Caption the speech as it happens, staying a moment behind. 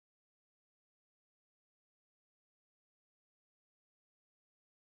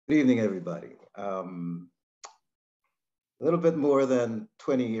Good evening, everybody. A little bit more than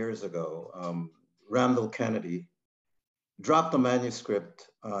 20 years ago, Randall Kennedy dropped a manuscript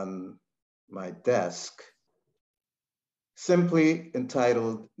on my desk simply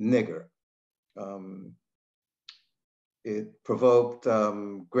entitled Nigger. It provoked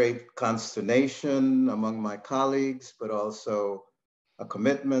great consternation among my colleagues, but also a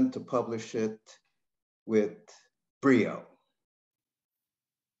commitment to publish it with brio.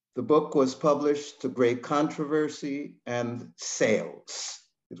 The book was published to great controversy and sales.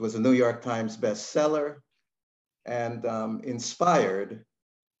 It was a New York Times bestseller and inspired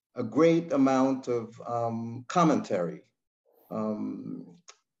a great amount of commentary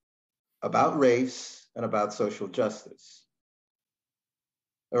about race and about social justice.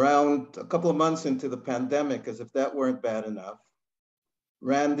 Around a couple of months into the pandemic, as if that weren't bad enough,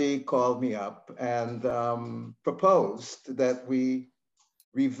 Randy called me up and proposed that we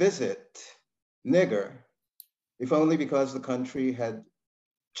revisit Nigger, if only because the country had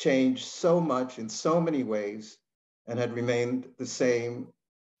changed so much in so many ways and had remained the same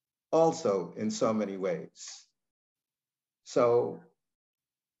also in so many ways. So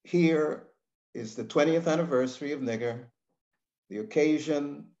here is the 20th anniversary of Nigger, the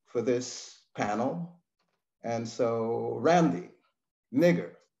occasion for this panel. And so Randy,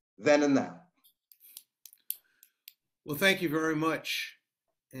 Nigger, then and now. Well, thank you very much.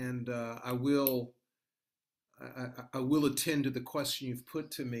 And I will attend to the question you've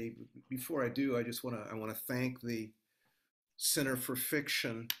put to me. Before I do, I want to thank the Center for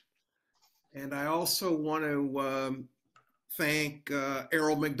Fiction, and I also want to thank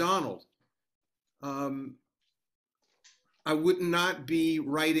Erroll McDonald. I would not be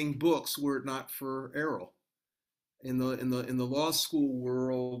writing books were it not for Erroll. In the law school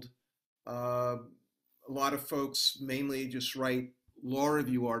world, a lot of folks mainly just write law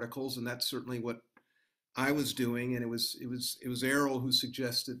review articles, and that's certainly what I was doing. And it was Erroll who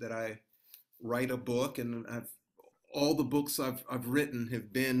suggested that I write a book, and all the books I've written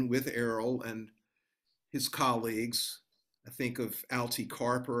have been with Erroll and his colleagues. I think of Alty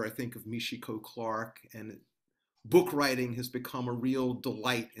Carper, I think of Michiko Clark, and book writing has become a real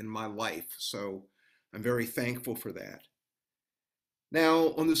delight in my life. So I'm very thankful for that.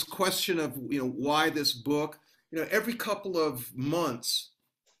 Now, on this question of why this book, every couple of months,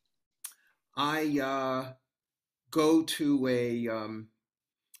 I go to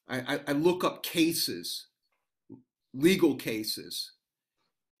I look up cases, legal cases,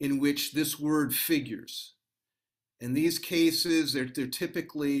 in which this word figures. And these cases, they're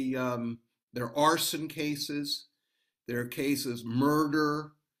typically, they're arson cases, they're cases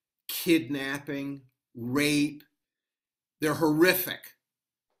murder, kidnapping, rape. They're horrific.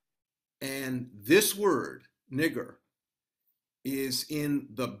 And this word, nigger, is in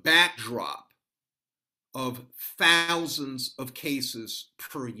the backdrop of thousands of cases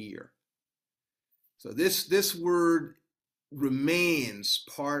per year. So this word remains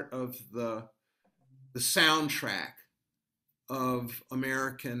part of the soundtrack of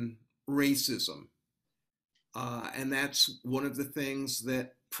American racism. And that's one of the things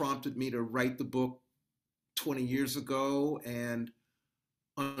that prompted me to write the book 20 years ago. And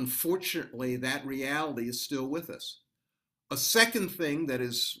unfortunately, that reality is still with us. A second thing that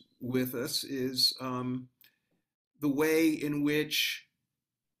is with us is the way in which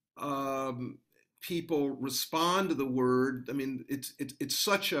people respond to the word. I mean, it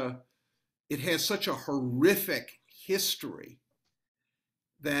has such a horrific history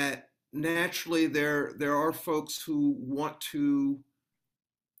that naturally there are folks who want to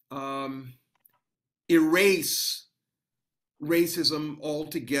erase racism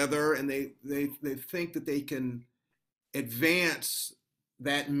altogether, and they think that they can advance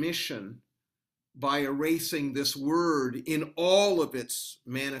that mission by erasing this word in all of its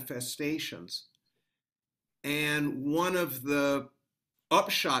manifestations. And one of the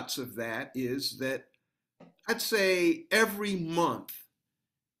upshots of that is that I'd say every month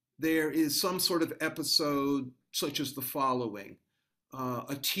there is some sort of episode such as the following.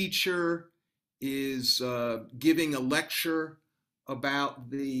 A teacher is giving a lecture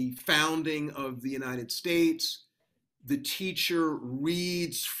about the founding of the United States. The teacher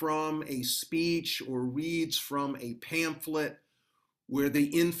reads from a speech or reads from a pamphlet where the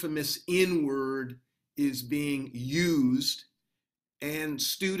infamous N-word is being used, and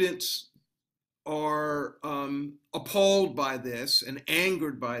students are appalled by this and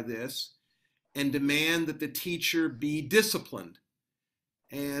angered by this and demand that the teacher be disciplined.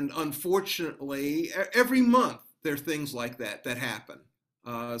 And unfortunately, every month there are things like that happen.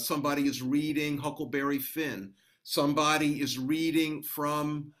 Somebody is reading Huckleberry Finn. Somebody is reading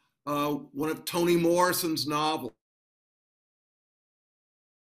from one of Toni Morrison's novels.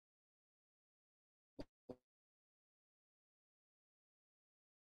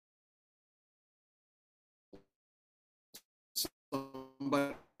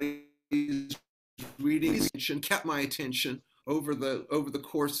 Somebody's reading and kept my attention over the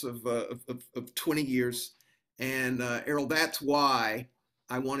course of 20 years. And Erroll, that's why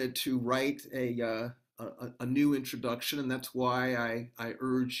I wanted to write a new introduction, and that's why I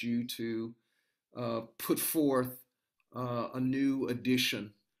urge you to put forth a new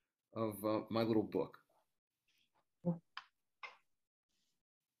edition of my little book.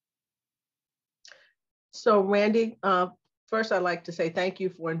 So Randy, first I'd like to say thank you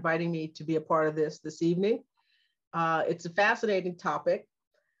for inviting me to be a part of this evening. It's a fascinating topic.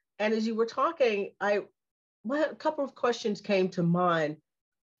 And as you were talking, a couple of questions came to mind.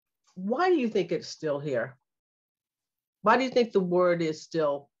 Why do you think it's still here? Why do you think the word is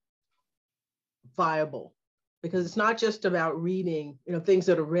still viable? Because it's not just about reading, things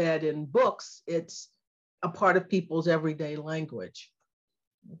that are read in books, it's a part of people's everyday language.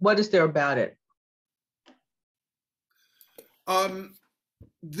 What is there about it?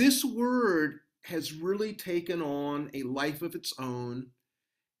 This word has really taken on a life of its own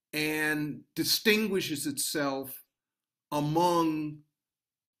and distinguishes itself among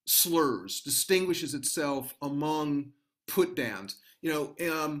slurs, distinguishes itself among put downs.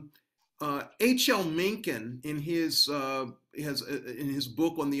 H.L. Mencken in his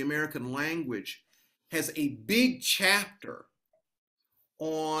book on the American language has a big chapter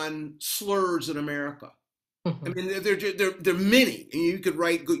on slurs in America. I mean, there are many, and you could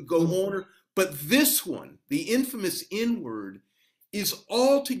go on, but this one, the infamous N-word, is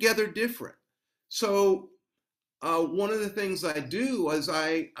altogether different. So one of the things I do is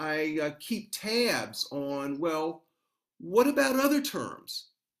I keep tabs on, well, what about other terms?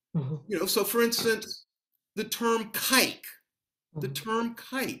 So for instance, the term kike,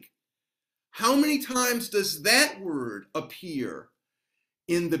 how many times does that word appear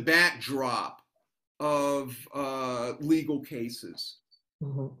in the backdrop of legal cases?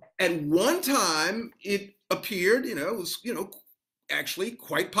 At one time, it appeared, it was, actually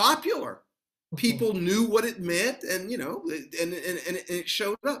quite popular. People knew what it meant, and and it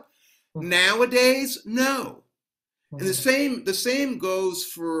showed up. Nowadays, no. And the same goes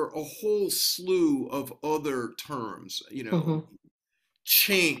for a whole slew of other terms.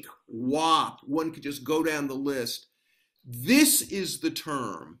 Chink, wop. One could just go down the list. This is the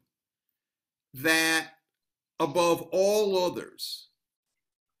term that, above all others,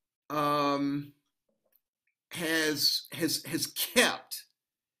 has kept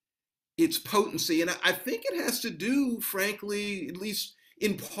its potency, and I think it has to do, frankly, at least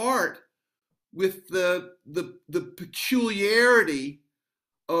in part, with the peculiarity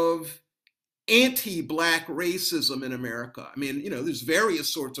of anti-Black racism in America. I mean, there's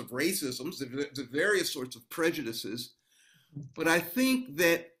various sorts of racisms, there's various sorts of prejudices, but I think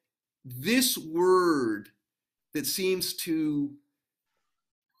that this word that seems to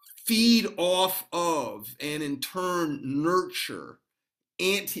feed off of and in turn nurture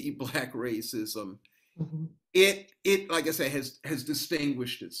anti-Black racism, it like I say has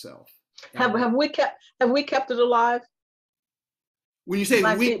distinguished itself. Have we kept it alive? When you say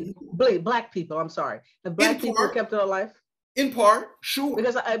Black people, I'm sorry, have Black people kept it alive? In part, sure.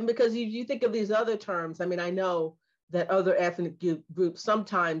 Because you think of these other terms. I mean, I know that other ethnic groups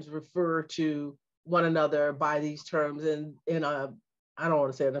sometimes refer to one another by these terms in a, I don't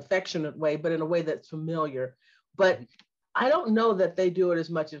want to say an affectionate way, but in a way that's familiar. But I don't know that they do it as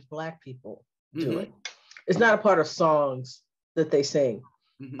much as Black people do it. It's not a part of songs that they sing.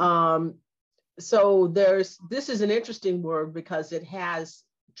 So this is an interesting word because it has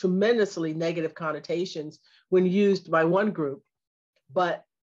tremendously negative connotations when used by one group, but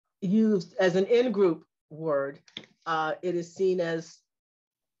used as an in-group word, it is seen as,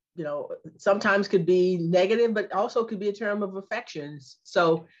 sometimes could be negative, but also could be a term of affections.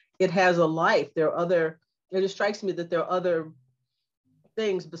 So it has a life. It just strikes me that there are other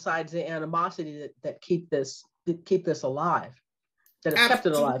things besides the animosity that keep this alive, that have kept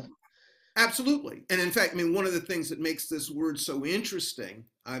it alive. Absolutely. And in fact, I mean, one of the things that makes this word so interesting,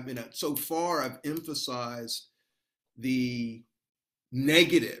 so far I've emphasized the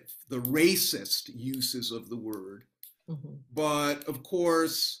negative, the racist uses of the word. But of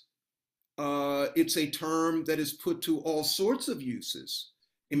course, it's a term that is put to all sorts of uses.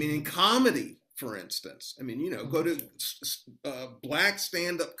 I mean, in comedy, for instance, go to Black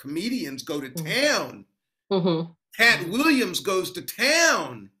stand-up comedians go to town. Cat Williams goes to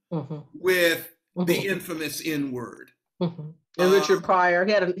town with the infamous N-word. And Richard Pryor,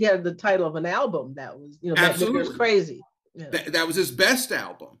 he had the title of an album that was, that nigger's crazy. Yeah. That was his best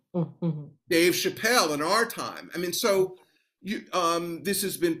album. Dave Chappelle in our time. I mean, so this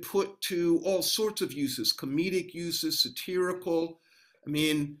has been put to all sorts of uses, comedic uses, satirical. I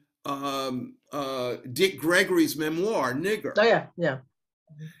mean, Dick Gregory's memoir, Nigger. Oh yeah, yeah.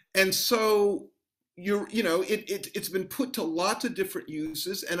 And so it's been put to lots of different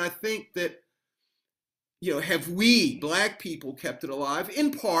uses, and I think that have we Black people kept it alive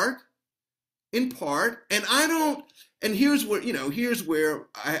in part, and I don't. And here's where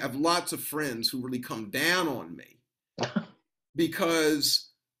I have lots of friends who really come down on me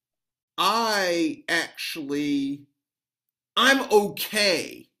because I'm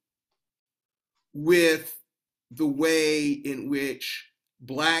okay with the way in which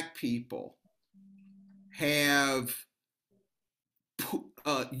Black people have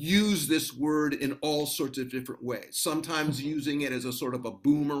used this word in all sorts of different ways, sometimes using it as a sort of a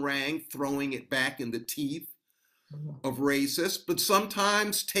boomerang, throwing it back in the teeth of racists, but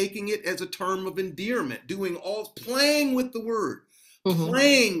sometimes taking it as a term of endearment, playing with the word,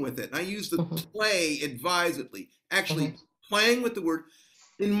 playing with it. And I use the play advisedly, actually playing with the word.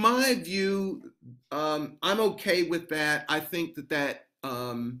 In my view, I'm okay with that. I think that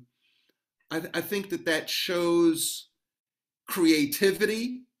shows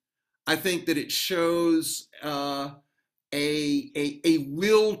creativity. I think that it shows a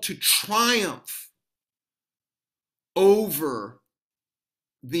will to triumph over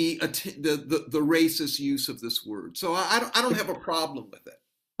the racist use of this word. So I don't have a problem with it.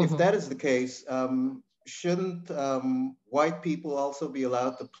 If that is the case, shouldn't white people also be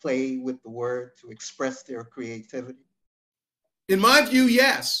allowed to play with the word to express their creativity? In my view,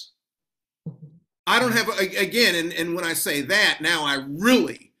 yes. I don't have, again, and when I say that, now I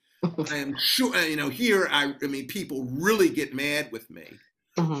am sure, here, I mean, people really get mad with me.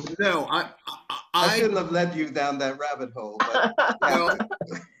 No, I shouldn't have led you down that rabbit hole. But,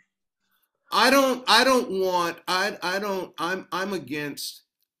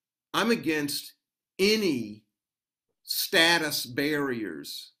 I'm against any status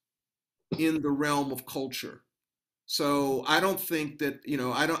barriers in the realm of culture. So I don't think that,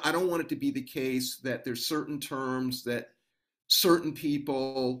 I don't want it to be the case that there's certain terms that certain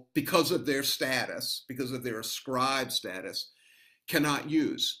people, because of their status, because of their ascribed status, cannot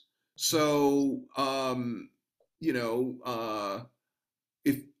use. So,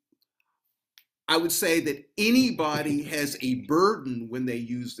 if I would say that anybody has a burden when they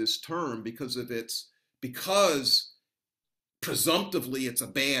use this term because presumptively it's a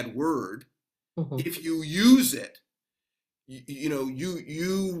bad word. If you use it,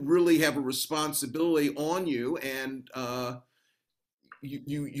 you really have a responsibility on you, and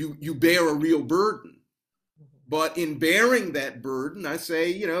you bear a real burden. But in bearing that burden, I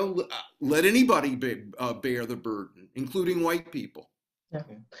say, let anybody bear the burden, including white people. Yeah.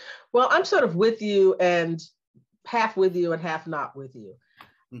 Well, I'm sort of with you, and half with you and half not with you.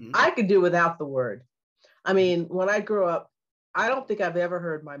 I could do without the word. I mean, when I grew up, I don't think I've ever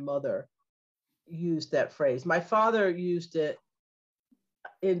heard my mother use that phrase. My father used it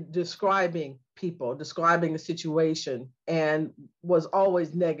in describing people, describing a situation, and was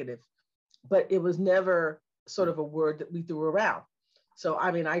always negative, but it was never sort of a word that we threw around. So,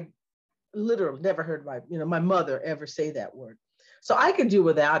 I mean, I literally never heard my mother ever say that word. So I could do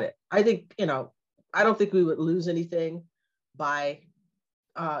without it. I think, I don't think we would lose anything by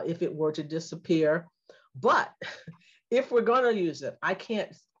if it were to disappear. But if we're going to use it, I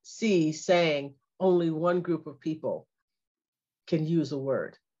can't see saying only one group of people can use a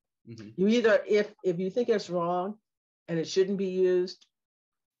word. You either, if you think it's wrong and it shouldn't be used,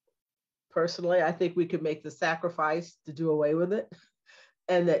 personally, I think we could make the sacrifice to do away with it,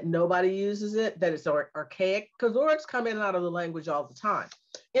 and that nobody uses it, that it's archaic, because words come in and out of the language all the time.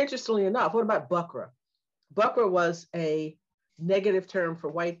 Interestingly enough, what about buckra? Buckra was a negative term for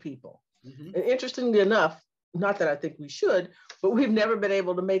white people. And interestingly enough, not that I think we should, but we've never been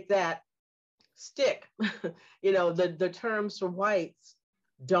able to make that stick. The terms for whites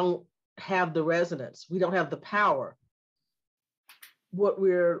don't have the resonance. We don't have the power. What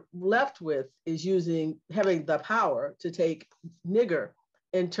we're left with is having the power to take nigger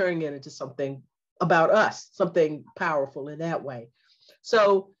and turning it into something about us, something powerful in that way.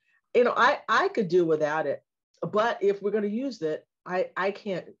 So, I could do without it, but if we're going to use it, I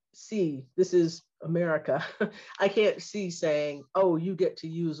can't see, this is America. I can't see saying, oh, you get to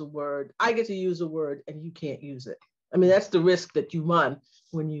use a word, I get to use a word and you can't use it. I mean, that's the risk that you run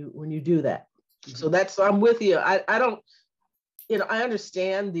when you do that. So I'm with you. I don't, I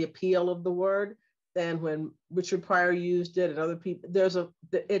understand the appeal of the word, and when Richard Pryor used it and other people,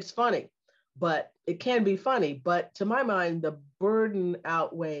 it's funny, but it can be funny. But to my mind, the burden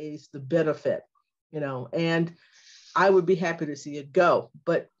outweighs the benefit, and I would be happy to see it go.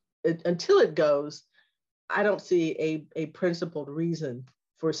 But until it goes, I don't see a principled reason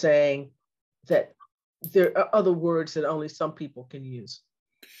for saying that there are other words that only some people can use.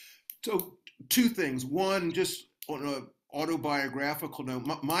 So two things. One, just on an autobiographical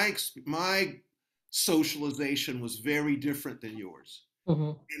note, my socialization was very different than yours.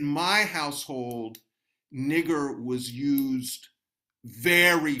 Mm-hmm. In my household, nigger was used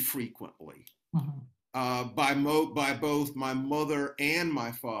very frequently. Mm-hmm. By both my mother and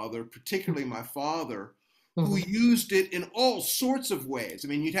my father, particularly my father, mm-hmm. who used it in all sorts of ways. I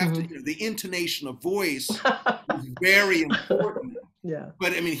mean, you'd have mm-hmm. to, the intonation of voice is very important. Yeah.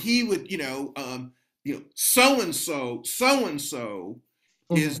 But I mean, he would, so and so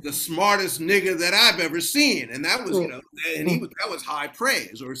mm-hmm. is the smartest nigger that I've ever seen, and that was, and that was high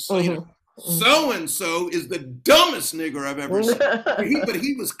praise. Or mm-hmm. So and so is the dumbest nigger I've ever seen. But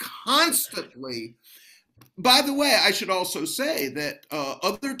he was constantly. By the way, I should also say that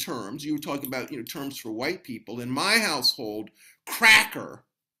other terms, you were talking about, terms for white people. In my household, cracker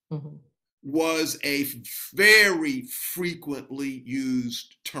mm-hmm. was a very frequently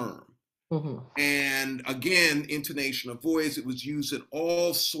used term. Mm-hmm. And again, intonation of voice, it was used in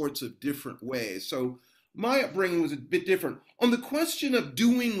all sorts of different ways. So my upbringing was a bit different. On the question of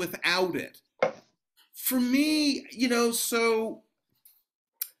doing without it, for me, so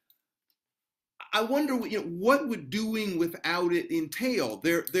I wonder, what would doing without it entail?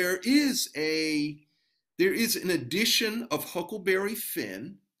 There is an edition of Huckleberry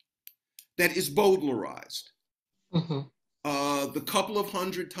Finn that is Bowdlerized. Mm-hmm. The couple of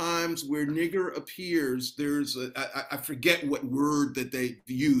hundred times where nigger appears, there's I forget what word that they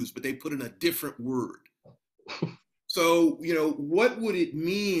use, but they put in a different word. So, what would it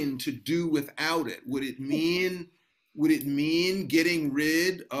mean to do without it? Would it mean getting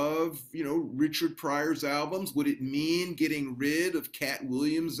rid of, Richard Pryor's albums? Would it mean getting rid of Cat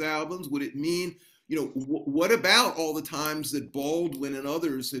Williams' albums? Would it mean, what about all the times that Baldwin and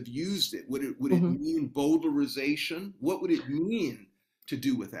others have used it? Would it mm-hmm. mean Bowdlerization? What would it mean to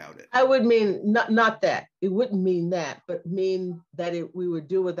do without it? I would mean not that. It wouldn't mean that, but mean that we would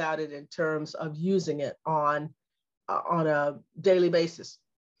do without it in terms of using it on a daily basis.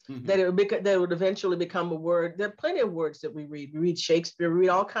 Mm-hmm. That it would eventually become a word. There are plenty of words that we read. We read Shakespeare, we read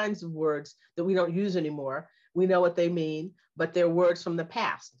all kinds of words that we don't use anymore. We know what they mean, but they're words from the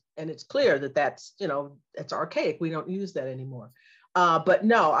past. And it's clear that that's archaic. We don't use that anymore. But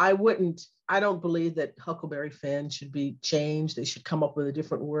no, I don't believe that Huckleberry Finn should be changed. They should come up with a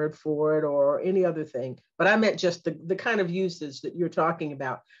different word for it or any other thing. But I meant just the kind of usage that you're talking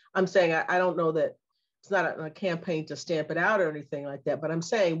about. I'm saying I don't know that it's not a campaign to stamp it out or anything like that. But I'm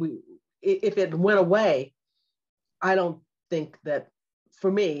saying if it went away, I don't think that,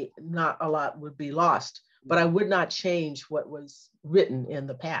 for me, not a lot would be lost. But I would not change what was written in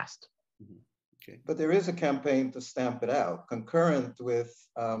the past. Mm-hmm. Okay. But there is a campaign to stamp it out, concurrent with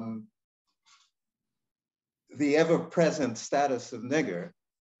the ever-present status of nigger,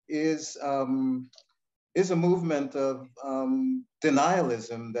 is a movement of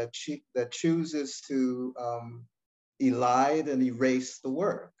denialism that chooses to elide and erase the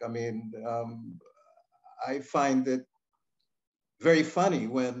work. I mean, I find it very funny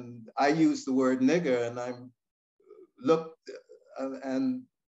when I use the word nigger and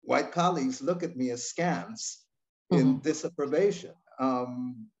white colleagues look at me askance in mm-hmm. disapprobation,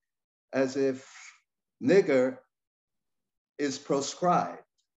 as if nigger is proscribed.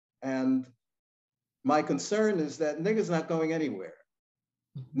 And my concern is that nigger's not going anywhere.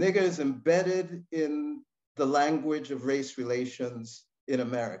 Mm-hmm. Nigger is embedded in the language of race relations in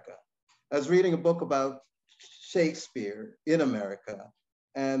America. I was reading a book about Shakespeare in America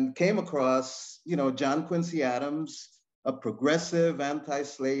and came across, John Quincy Adams, a progressive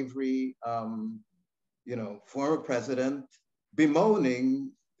anti-slavery, former president,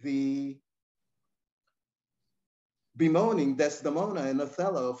 bemoaning Desdemona in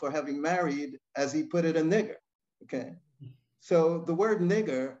Othello for having married, as he put it, a nigger. Okay, so the word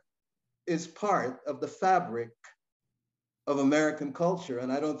nigger is part of the fabric of American culture,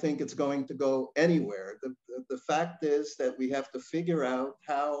 and I don't think it's going to go anywhere. The fact is that we have to figure out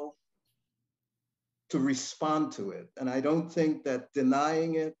how to respond to it, and I don't think that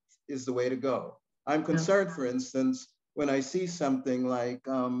denying it is the way to go. I'm concerned, for instance, when I see something like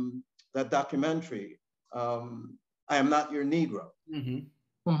that documentary, I Am Not Your Negro, mm-hmm.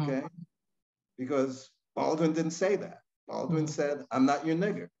 okay? Because Baldwin didn't say that. Baldwin mm-hmm. said, I'm not your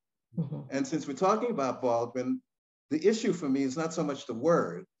nigger. And since we're talking about Baldwin, the issue for me is not so much the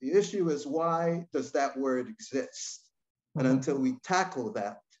word. The issue is, why does that word exist? And until we tackle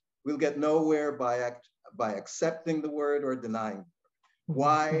that, we'll get nowhere by accepting the word or denying it.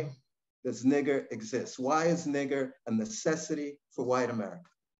 Why does nigger exist? Why is nigger a necessity for white America?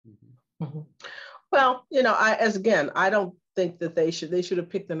 Well, you know, I don't think that they should have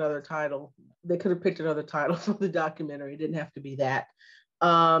picked another title. They could have picked another title for the documentary. It didn't have to be that.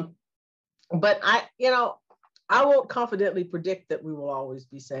 But I won't confidently predict that we will always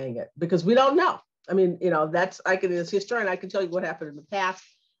be saying it, because we don't know. I mean, you know, as a historian, I can tell you what happened in the past.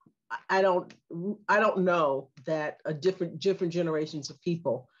 I don't know that different generations of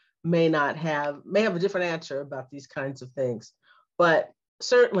people may have a different answer about these kinds of things. But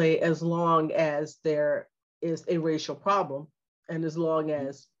certainly, as long as there is a racial problem, and as long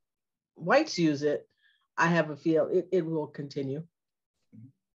as whites use it, I have a feel it will continue.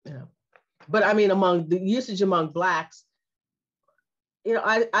 You know, but I mean, among the usage among Blacks, you know,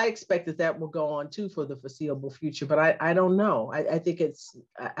 I expect that will go on too for the foreseeable future, but I don't know. I think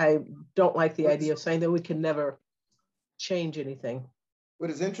I don't like the idea of saying that we can never change anything.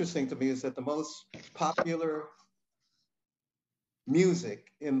 What is interesting to me is that the most popular music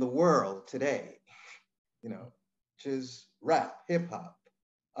in the world today, you know, which is rap, hip hop,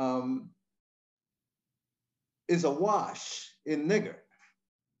 is awash in nigger.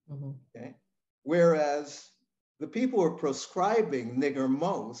 Okay? Whereas the people who are prescribing nigger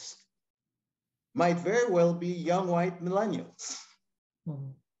most might very well be young white millennials.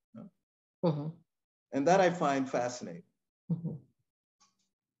 And that I find fascinating.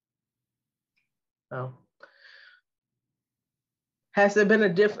 Oh. Has there been a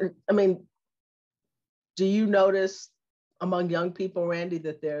different, I mean, do you notice among young people, Randy,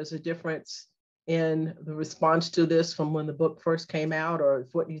 that there's a difference in the response to this from when the book first came out, or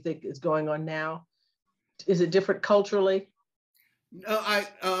what you think is going on now? Is it different culturally? No,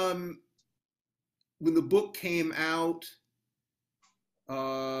 when the book came out,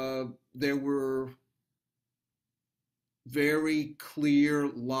 there were very clear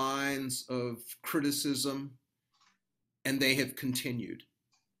lines of criticism, and they have continued.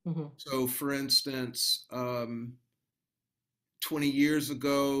 So, for instance, 20 years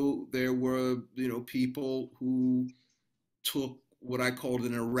ago, there were, you know, people who took what I called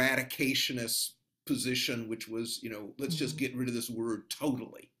an eradicationist position, which was, you know, let's just get rid of this word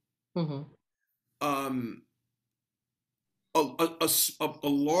totally. A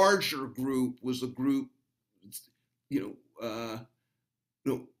larger group was a group, you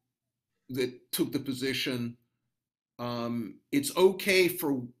know, that took the position, it's okay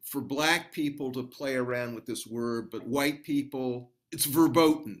for Black people to play around with this word, but white people, it's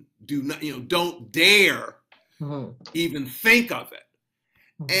verboten. Do not, you know, don't dare even think of it.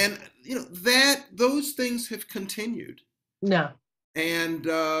 And you know, those things have continued. No. And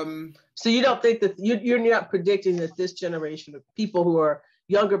so you don't think that you're not predicting that this generation of people who are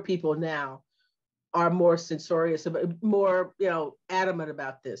younger people now are more censorious, more, you know, adamant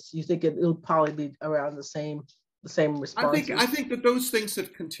about this? You think it'll probably be around the same responses? I think that those things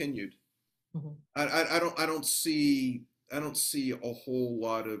have continued. I don't see a whole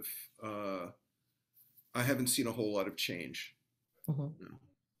lot of I haven't seen a whole lot of change. No.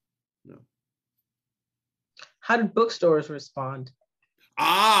 How did bookstores respond?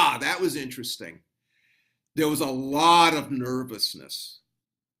 That was interesting. There was a lot of nervousness.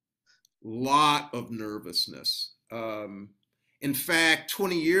 In fact,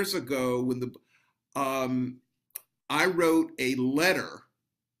 20 years ago, when I wrote a letter.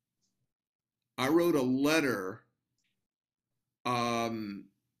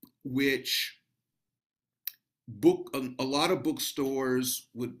 Which a lot of bookstores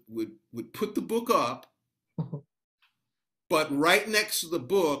would put the book up, but right next to the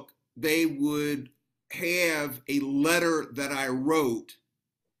book, they would have a letter that I wrote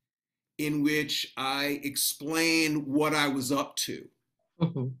in which I explained what I was up to.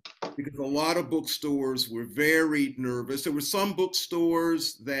 Because a lot of bookstores were very nervous. There were some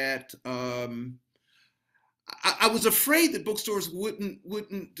bookstores that I was afraid that bookstores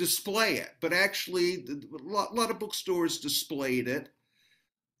wouldn't display it, but actually a lot of bookstores displayed it.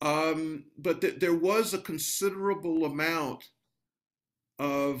 But there was a considerable amount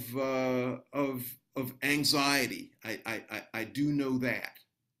of anxiety. I do know that.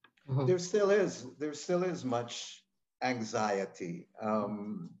 There still is much anxiety,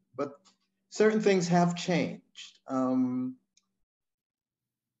 but certain things have changed.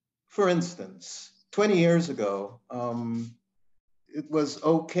 For instance, 20 years ago, it was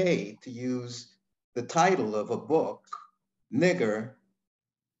okay to use the title of a book, nigger,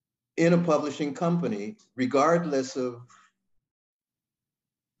 in a publishing company, regardless of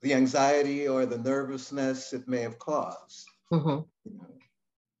the anxiety or the nervousness it may have caused. Mm-hmm.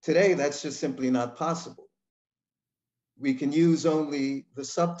 Today, that's just simply not possible. We can use only the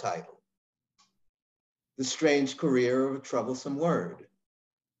subtitle, The Strange Career of a Troublesome Word,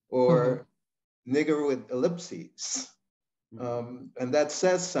 or Nigger with Ellipses. And that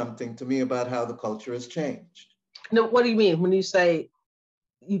says something to me about how the culture has changed. No, what do you mean when you say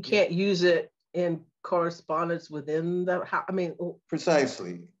you can't use it in correspondence within the house? I mean,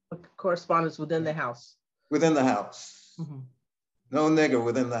 Precisely. Correspondence within the house. Within the house. Mm-hmm. No nigger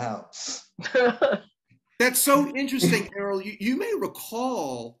within the house. That's so interesting, Erroll. You may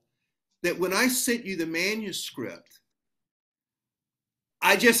recall that when I sent you the manuscript,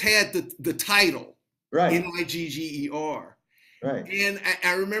 I just had the title, Right. Nigger. Right. And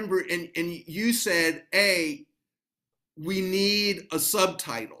I remember, and you said, "Hey, we need a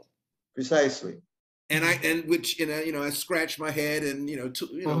subtitle." Precisely. And I scratched my head, and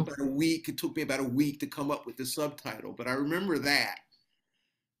about a week. It took me about a week to come up with the subtitle, but I remember that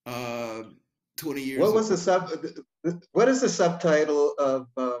 20 years. What was what is the subtitle of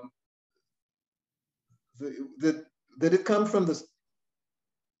did it come from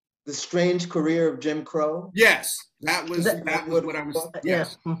the Strange Career of Jim Crow? Yes, that was what I was.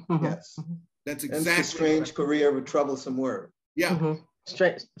 Yes, yes, that's and exactly. The Strange Career of a Troublesome Word. Yeah,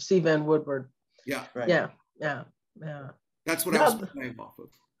 Strange. C. Van Woodward. Yeah, right. Yeah. That's what I was playing off of.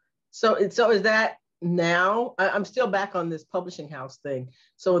 So is that now? I'm still back on this publishing house thing.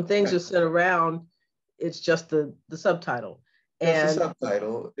 So when things are sent around, it's just the subtitle. That's the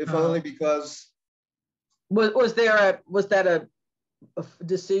subtitle, if only because. Was that a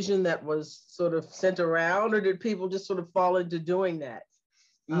decision that was sort of sent around, or did people just sort of fall into doing that?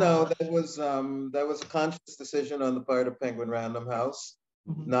 No, that was a conscious decision on the part of Penguin Random House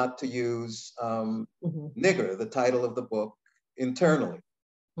not to use Nigger, the title of the book, internally.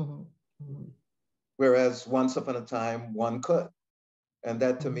 Whereas once upon a time, one could. And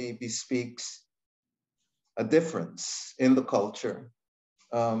that to me bespeaks a difference in the culture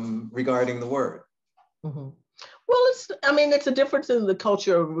regarding the word. Well, it's a difference in the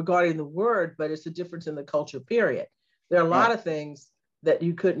culture regarding the word, but it's a difference in the culture, period. There are a lot of things that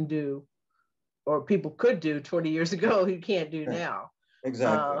you couldn't do, or people could do 20 years ago, you can't do now.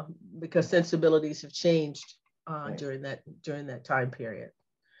 Exactly. Because sensibilities have changed during that time period.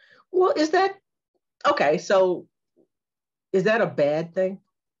 Well, is that okay? So is that a bad thing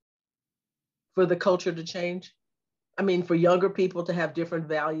for the culture to change? I mean, for younger people to have different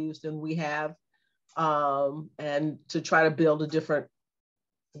values than we have, and to try to build a different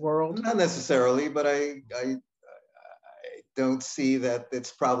world? Not necessarily, but I don't see that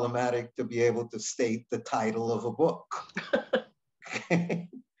it's problematic to be able to state the title of a book.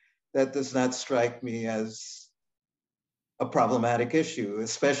 That does not strike me as a problematic issue,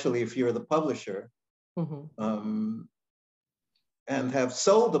 especially if you're the publisher and have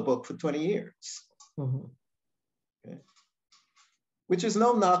sold the book for 20 years. Okay. Which is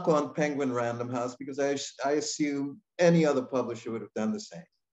no knock on Penguin Random House, because I assume any other publisher would have done the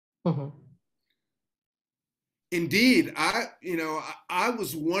same. Indeed, I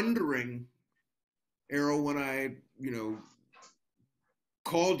was wondering, Erroll, when I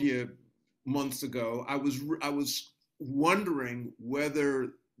called you months ago, I was wondering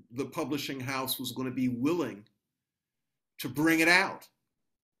whether the publishing house was going to be willing to bring it out.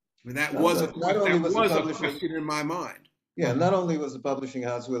 I mean, that was a question in my mind. Yeah, not only was the publishing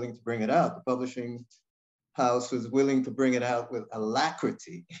house willing to bring it out, the publishing house was willing to bring it out with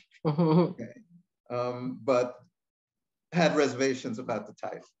alacrity, okay, but had reservations about the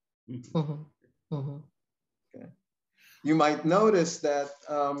title. Okay. You might notice that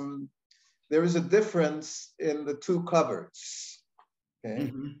there is a difference in the two covers.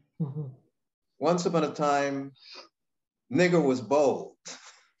 Okay. Once upon a time, Nigger was bold.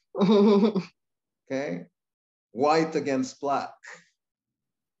 Okay. White against black.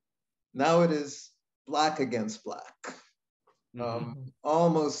 Now it is black against black.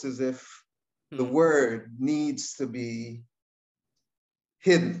 Almost as if the word needs to be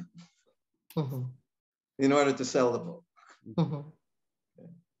hidden in order to sell the book.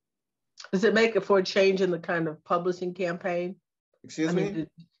 Does it make it for a change in the kind of publishing campaign? Excuse me?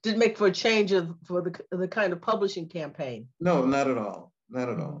 Did it make for a change for the kind of publishing campaign? No, not at all. Not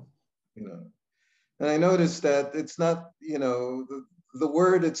at all. And I noticed that it's not, the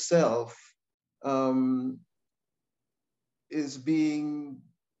word itself is being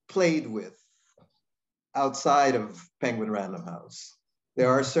played with outside of Penguin Random House. There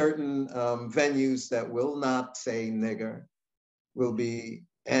are certain venues that will not say nigger, will be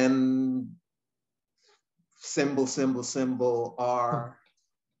and symbol, symbol, symbol, R.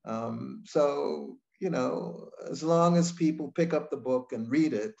 So, you know, as long as people pick up the book and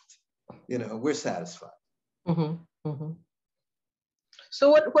read it, you know, we're satisfied. So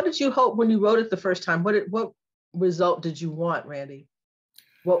what did you hope when you wrote it the first time? What result did you want, Randy?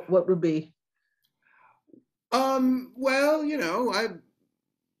 What would be? Well, you know,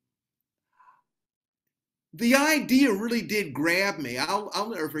 the idea really did grab me. I'll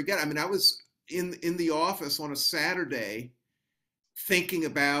never forget. I mean, I was in the office on a Saturday thinking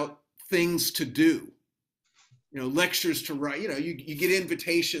about things to do, you know, lectures to write. You know, you get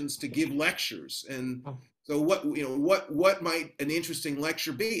invitations to give lectures, and so what might an interesting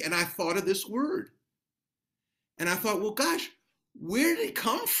lecture be? And I thought of this word, and I thought, well, gosh, where did it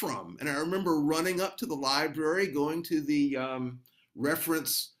come from? And I remember running up to the library, going to the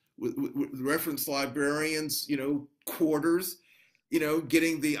reference librarians, you know, quarters, you know,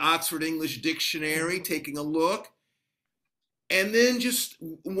 getting the Oxford English Dictionary, taking a look. And then just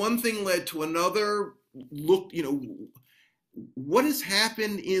one thing led to another. Look, you know, what has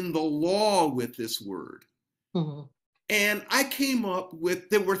happened in the law with this word? And I came up with,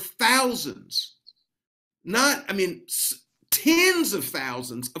 there were thousands, tens of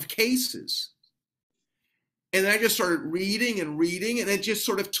thousands of cases. And I just started reading, and it just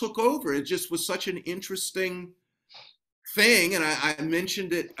sort of took over. It just was such an interesting thing. And I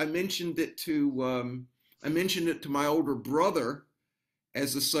mentioned it to my older brother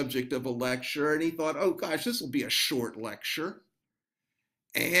as the subject of a lecture, and he thought, oh gosh, this will be a short lecture.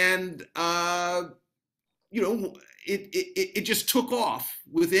 And you know, it just took off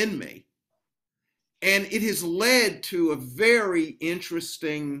within me. And it has led to a very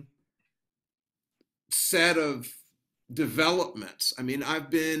interesting set of developments. I mean, I've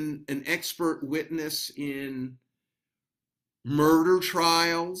been an expert witness in murder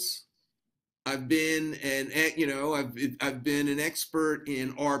trials. I've been I've been an expert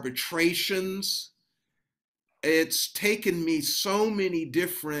in arbitrations. It's taken me so many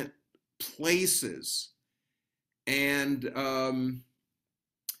different places, and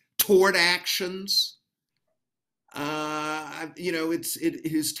tort actions. You know,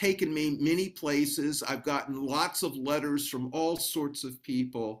 it has taken me many places. I've gotten lots of letters from all sorts of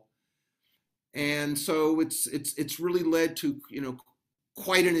people, and so it's really led to, you know,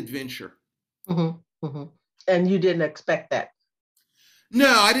 quite an adventure. And you didn't expect that? No,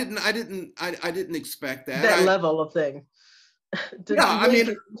 I didn't expect that. That level of thing.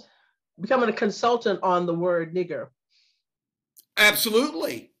 Becoming a consultant on the word nigger.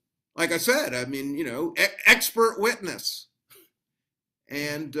 Absolutely. Like I said, I mean, you know, expert witness.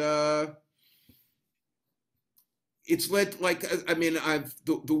 And it's led, like, I mean,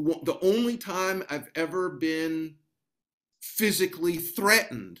 the only time I've ever been physically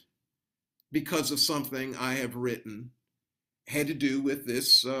threatened because of something I have written had to do with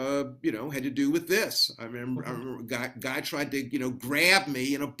this, I remember, a guy tried to, you know, grab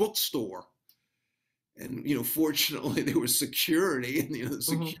me in a bookstore. And, you know, fortunately there was security, and, you know, the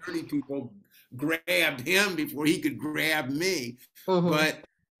security people grabbed him before he could grab me. But,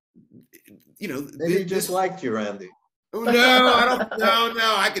 you know, maybe he just liked you, Randy. No, I don't.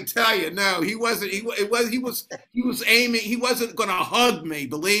 No, I can tell you, no, he wasn't. He was aiming. He wasn't going to hug me.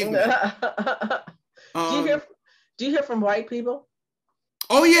 Believe me. Do you hear from white people?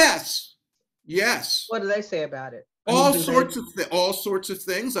 Oh yes, yes. What do they say about it? All sorts of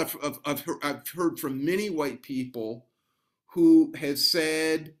things. I've heard from many white people who have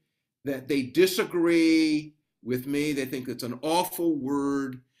said that they disagree with me. They think it's an awful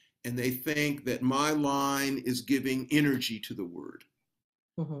word, and they think that my line is giving energy to the word,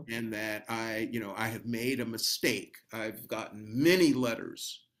 and that I have made a mistake. I've gotten many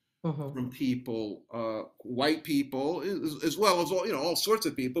letters from people, white people, as well as all sorts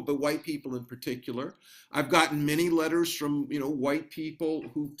of people, but white people in particular. I've gotten many letters from white people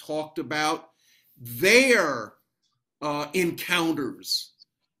who talked about their encounters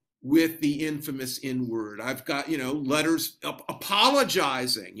with the infamous N-word. I've got letters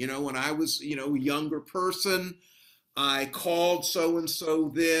apologizing. When I was a younger person, I called so and so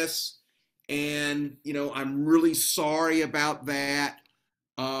this, and I'm really sorry about that.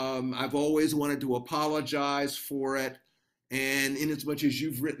 I've always wanted to apologize for it, and in as much as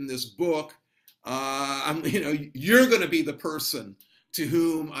you've written this book, you're going to be the person to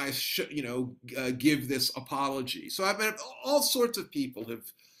whom I should, give this apology. So I've had all sorts of people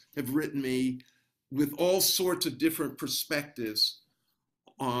have written me with all sorts of different perspectives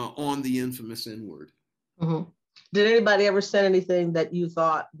on the infamous N-word. Did anybody ever send anything that you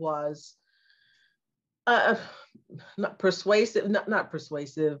thought was Uh, not persuasive, not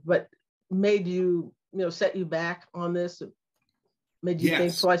persuasive, but made you, set you back on this, made you think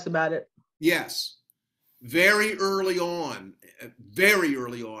Yes, twice about it? yes. Very early on, very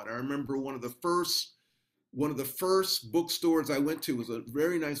early on. I remember one of the first bookstores I went to was a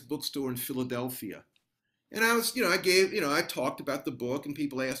very nice bookstore in Philadelphia. And I was, I talked about the book and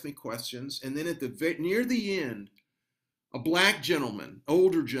people asked me questions. And then near the end, a black gentleman,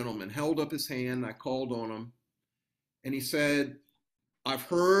 older gentleman, held up his hand. I called on him and he said, I've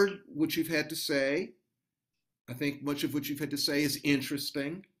heard what you've had to say. I think much of what you've had to say is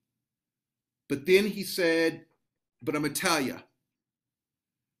interesting. But then he said, but I'm going to tell you,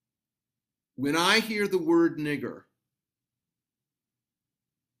 when I hear the word nigger,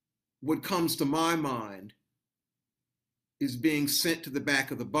 what comes to my mind is being sent to the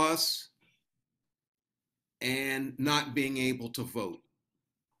back of the bus and not being able to vote.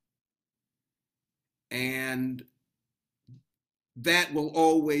 And that will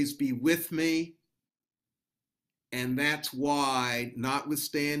always be with me. And that's why,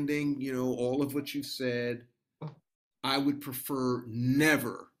 notwithstanding, all of what you said, I would prefer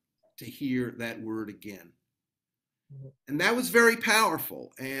never to hear that word again. And that was very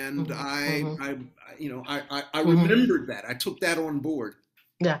powerful. And I remembered that. I took that on board.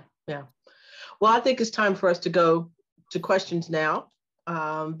 Yeah, yeah. Well, I think it's time for us to go to questions now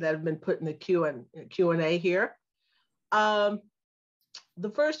that have been put in the Q&A here. The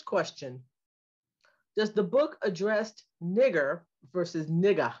first question, does the book address nigger versus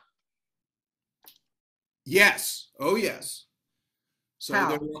nigga? Yes. Oh, yes. So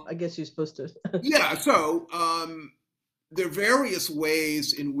how? I guess you're supposed to. Yeah. So there are various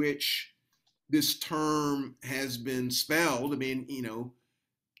ways in which this term has been spelled. I mean, Nigger,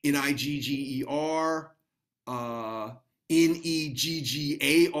 Neggar, Niggur, or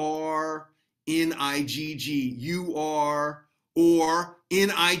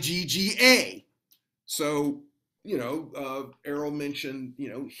Nigga. So, Erroll mentioned,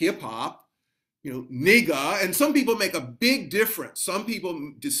 hip hop, nigga, and some people make a big difference. Some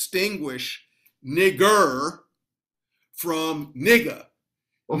people distinguish nigger from nigga.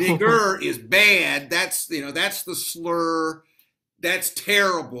 Nigger is bad. That's the slur. That's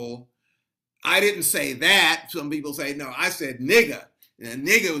terrible. I didn't say that. Some people say, no, I said nigga. And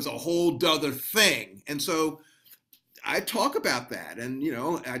nigga was a whole other thing. And so I talk about that. And,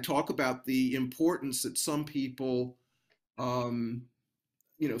 I talk about the importance that some people, for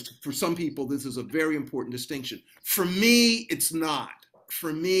some people, this is a very important distinction. For me, it's not.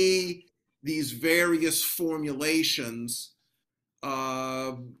 For me, these various formulations,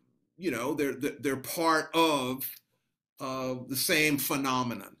 they're part of the same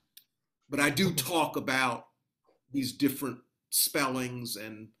phenomenon. But I do talk about these different spellings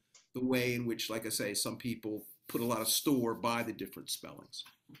and the way in which, like I say, some people put a lot of store by the different spellings.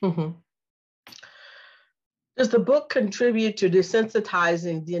 Mm-hmm. Does the book contribute to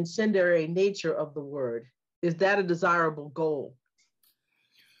desensitizing the incendiary nature of the word? Is that a desirable goal?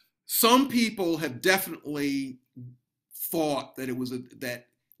 Some people have definitely thought that that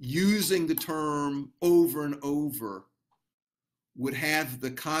using the term over and over would have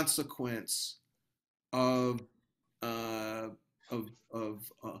the consequence of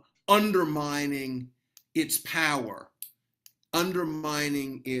undermining its power,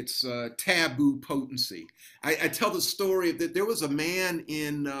 undermining its taboo potency. I tell the story that there was a man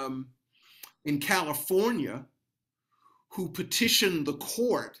in California who petitioned the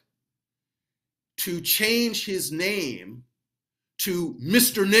court to change his name to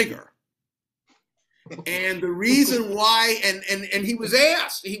Mr. Nigger. And the reason why, and he was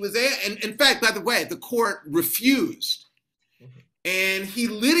asked, and in fact, by the way, the court refused. And he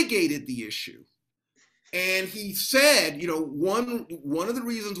litigated the issue. And he said, one of the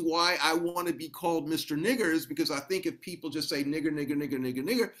reasons why I want to be called Mr. Nigger is because I think if people just say nigger, nigger, nigger, nigger,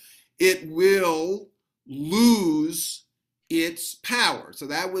 nigger, it will lose its power. So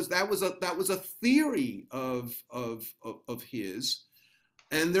that was a theory of his.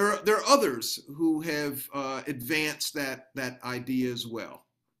 And there are others who have advanced that idea as well.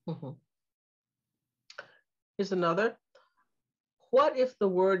 Mm-hmm. Here's another. What if the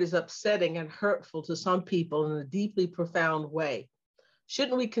word is upsetting and hurtful to some people in a deeply profound way?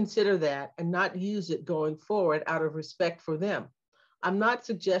 Shouldn't we consider that and not use it going forward out of respect for them? I'm not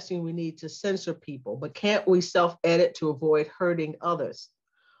suggesting we need to censor people, but can't we self-edit to avoid hurting others?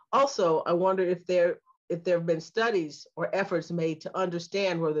 Also, I wonder if there have been studies or efforts made to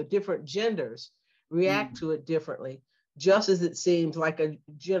understand whether different genders react to it differently, just as it seems like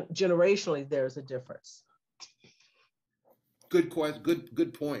generationally there's a difference. Good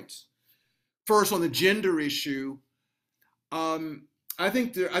points. first on the gender issue, I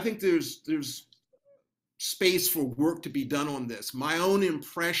think there's space for work to be done on this. My own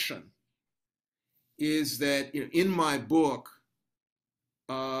impression is that, you know, in my book,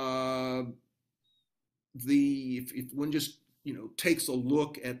 if one just, you know, takes a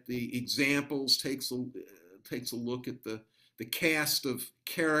look at the examples, takes a look at the cast of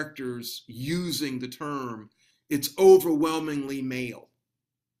characters using the term, it's overwhelmingly male.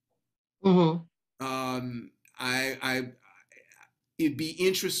 Mm-hmm. It'd be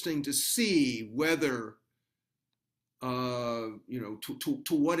interesting to see whether, you know,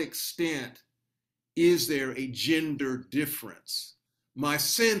 to what extent is there a gender difference. My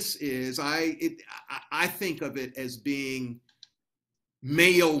sense is I think of it as being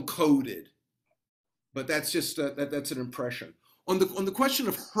male coded, but that's just that's an impression. On the question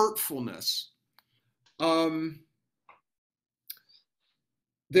of hurtfulness,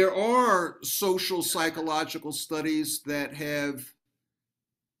 there are social psychological studies that have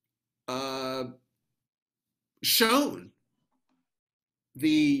shown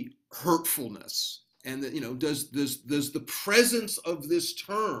the hurtfulness, and that, you know, does the presence of this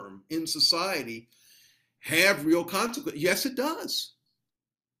term in society have real consequences? Yes, it does.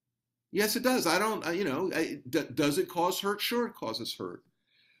 Yes, it does. I don't, you know, does it cause hurt? Sure, it causes hurt.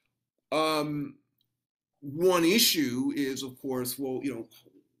 One issue is, of course, well, you know,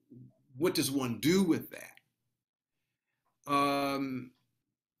 what does one do with that?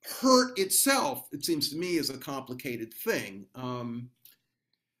 Hurt itself, it seems to me, is a complicated thing.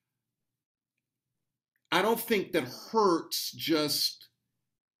 I don't think that hurts just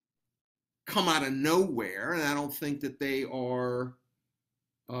come out of nowhere, and I don't think that they are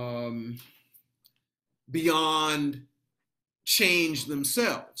beyond change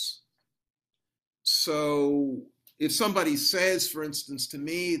themselves. So if somebody says, for instance, to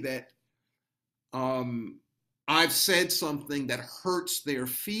me that I've said something that hurts their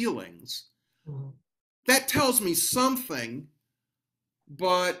feelings, Mm-hmm. that tells me something,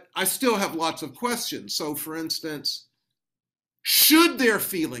 but I still have lots of questions. So for instance, should their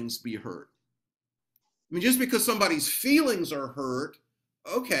feelings be hurt? I mean, just because somebody's feelings are hurt,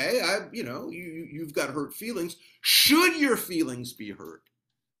 okay, you know, you've got hurt feelings. Should your feelings be hurt?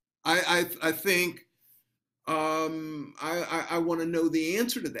 I think I want to know the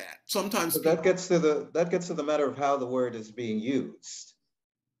answer to that. Sometimes So that gets to the matter of how the word is being used.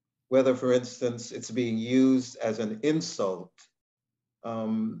 Whether, for instance, it's being used as an insult,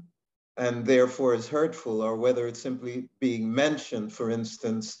 and therefore is hurtful, or whether it's simply being mentioned, for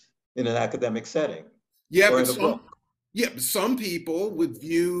instance, in an academic setting, yeah, or but in a book. but some people would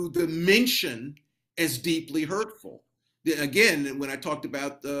view the mention as deeply hurtful. Again, when I talked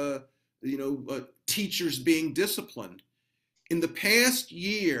about teachers being disciplined, in the past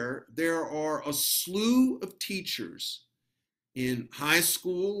year, there are a slew of teachers in high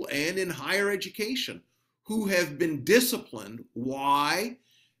school and in higher education who have been disciplined. Why?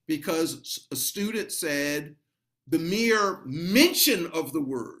 Because a student said the mere mention of the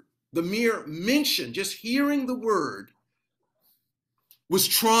word, just hearing the word, was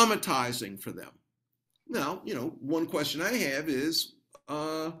traumatizing for them. Now, you know, one question I have is,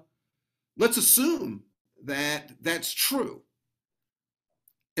 let's assume that that's true.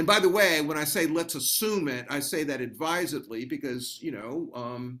 And by the way, when I say let's assume it, I say that advisedly because, you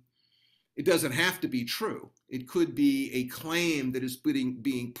know, it doesn't have to be true. It could be a claim that is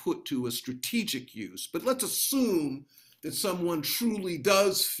being put to a strategic use. But let's assume that someone truly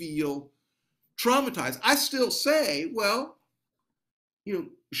does feel traumatized. I still say, well, you know,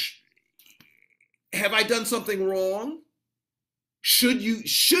 have I done something wrong? Should you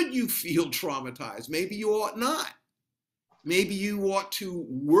feel traumatized? Maybe you ought not. Maybe you ought to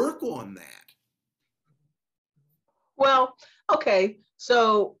work on that. Well, okay,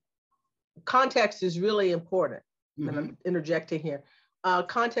 so context is really important. Mm-hmm. And I'm interjecting here.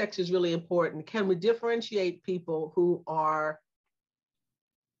 Context is really important. Can we differentiate people who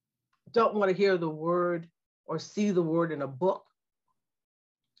don't want to hear the word or see the word in a book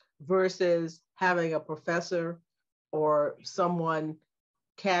versus having a professor or someone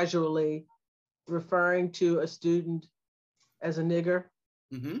casually referring to a student as a nigger,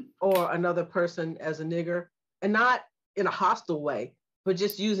 mm-hmm. or another person as a nigger, and not in a hostile way, but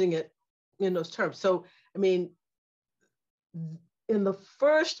just using it in those terms. So, I mean, in the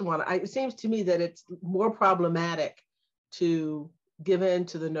first one, it seems to me that it's more problematic to give in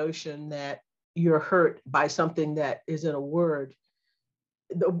to the notion that you're hurt by something that is in a word,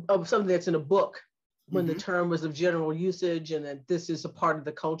 of something that's in a book, when mm-hmm. the term was of general usage and that this is a part of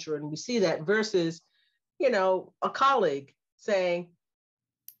the culture. And we see that versus, you know, a colleague saying,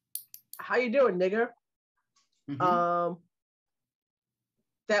 how you doing, nigger? Mm-hmm.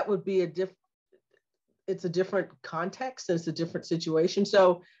 That would be it's a different context and it's a different situation.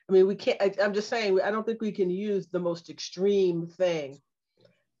 So, I mean, we can't, I'm just saying, I don't think we can use the most extreme thing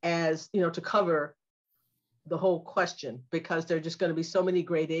as, you know, to cover the whole question, because there are just going to be so many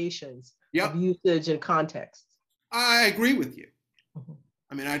gradations Yep. of usage and context. I agree with you. Mm-hmm.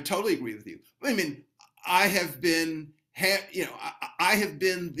 I mean, I totally agree with you. I mean, I have been, I have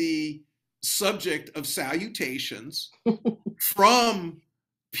been the subject of salutations from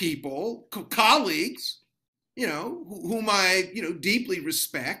people, colleagues, you know, whom I, you know, deeply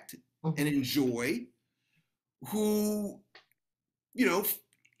respect and enjoy, who, you know,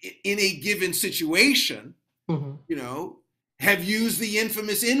 in a given situation, you know, have used the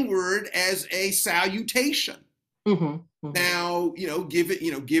infamous N-word as a salutation. Now, you know,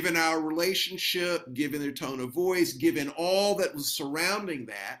 given our relationship, given their tone of voice, given all that was surrounding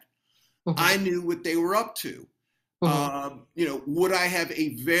that, I knew what they were up to. You know, would I have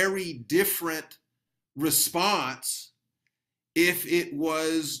a very different response if it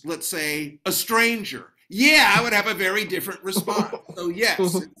was, let's say, a stranger? Yeah, I would have a very different response. So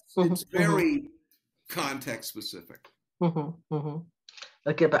yes, it's very context specific.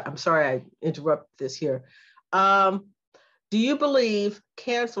 Okay, but I'm sorry I interrupt this here. Do you believe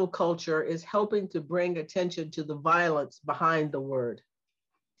cancel culture is helping to bring attention to the violence behind the word?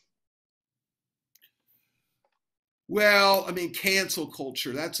 Well, I mean, cancel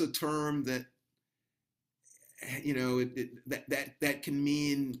culture, that's a term that, you know, that can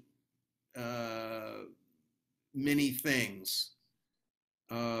mean many things.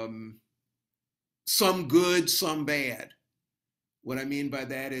 Some good, some bad. What I mean by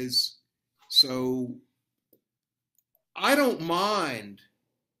that is, so I don't mind.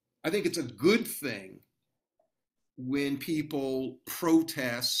 I think it's a good thing when people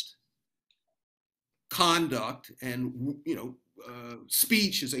protest conduct, and, you know,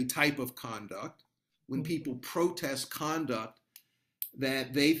 speech is a type of conduct. When people protest conduct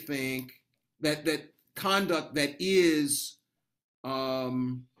that they think that conduct that is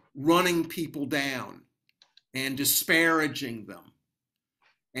running people down and disparaging them.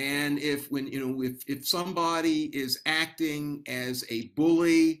 And if somebody is acting as a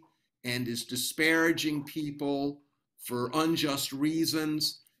bully and is disparaging people for unjust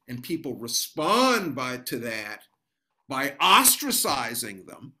reasons, and people respond to that by ostracizing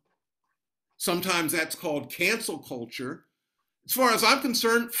them, sometimes that's called cancel culture. As far as I'm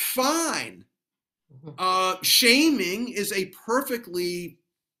concerned, fine. Shaming is a perfectly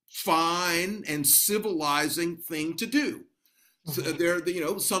fine and civilizing thing to do. So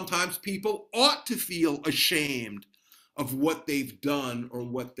sometimes people ought to feel ashamed of what they've done or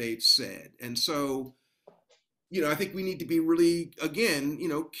what they've said. And so, you know, I think we need to be really, again, you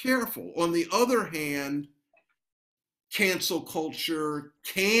know, careful. On the other hand, cancel culture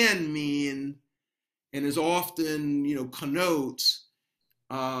can mean, and is often, you know, connotes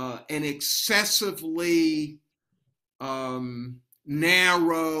an excessively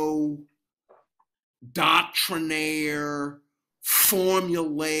narrow, doctrinaire,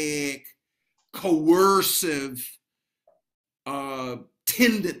 formulaic, coercive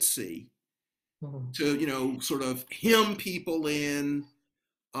tendency to, you know, sort of hem people in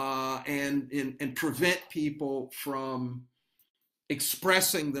and prevent people from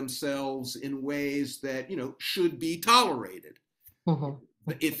expressing themselves in ways that, you know, should be tolerated.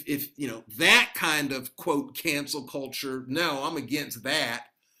 If you know, that kind of, quote, cancel culture, no, I'm against that.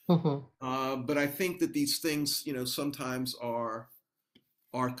 But I think that these things, you know, sometimes are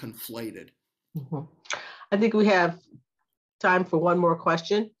conflated. I think we have time for one more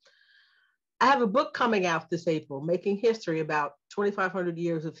question. I have a book coming out this April, Making History, about 2,500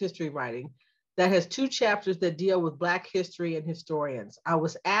 years of history writing, that has 2 chapters that deal with Black history and historians. I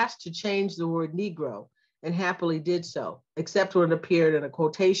was asked to change the word Negro and happily did so, except when it appeared in a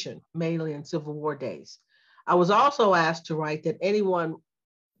quotation, mainly in Civil War days. I was also asked to write that anyone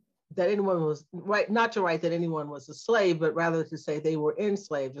was right, not to write that anyone was a slave, but rather to say they were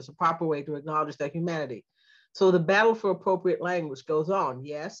enslaved as a proper way to acknowledge their humanity. So the battle for appropriate language goes on,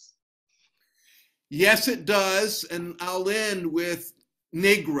 yes? Yes, it does. And I'll end with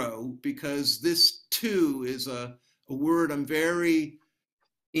Negro, because this too is a word I'm very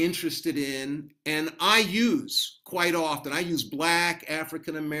interested in, and I use quite often. I use Black,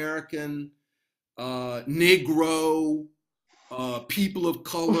 African American, Negro, people of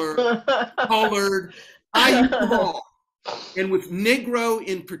color, colored. I use them all. And with Negro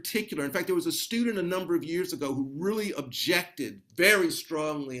in particular, in fact, there was a student a number of years ago who really objected very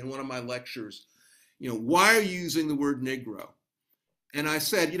strongly in one of my lectures. You know, why are you using the word Negro? And I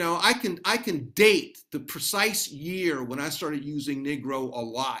said, you know, I can date the precise year when I started using Negro a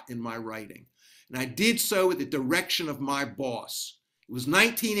lot in my writing. And I did so at the direction of my boss. It was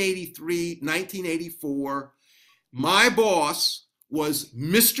 1983, 1984. My boss was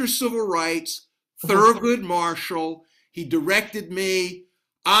Mr. Civil Rights, Thurgood Marshall. He directed me.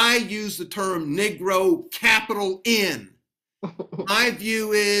 I use the term Negro, capital N. My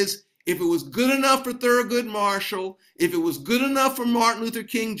view is, if it was good enough for Thurgood Marshall, if it was good enough for Martin Luther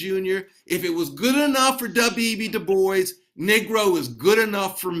King Jr., if it was good enough for W.E.B. Du Bois, Negro is good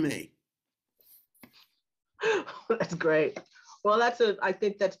enough for me. That's great. Well, I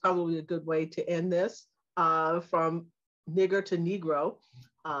think that's probably a good way to end this, from nigger to Negro,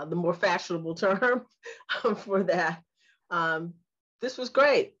 the more fashionable term for that. This was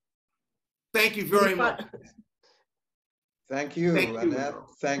great. Thank you very much. Thank you, Annette.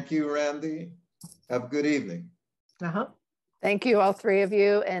 Thank you, Randy. Have a good evening. Thank you, all three of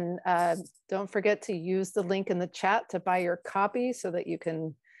you. And don't forget to use the link in the chat to buy your copy so that you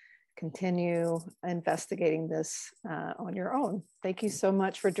can continue investigating this on your own. Thank you so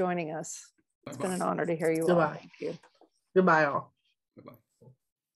much for joining us. It's been an honor to hear you all. Thank you. Goodbye, all. Bye-bye.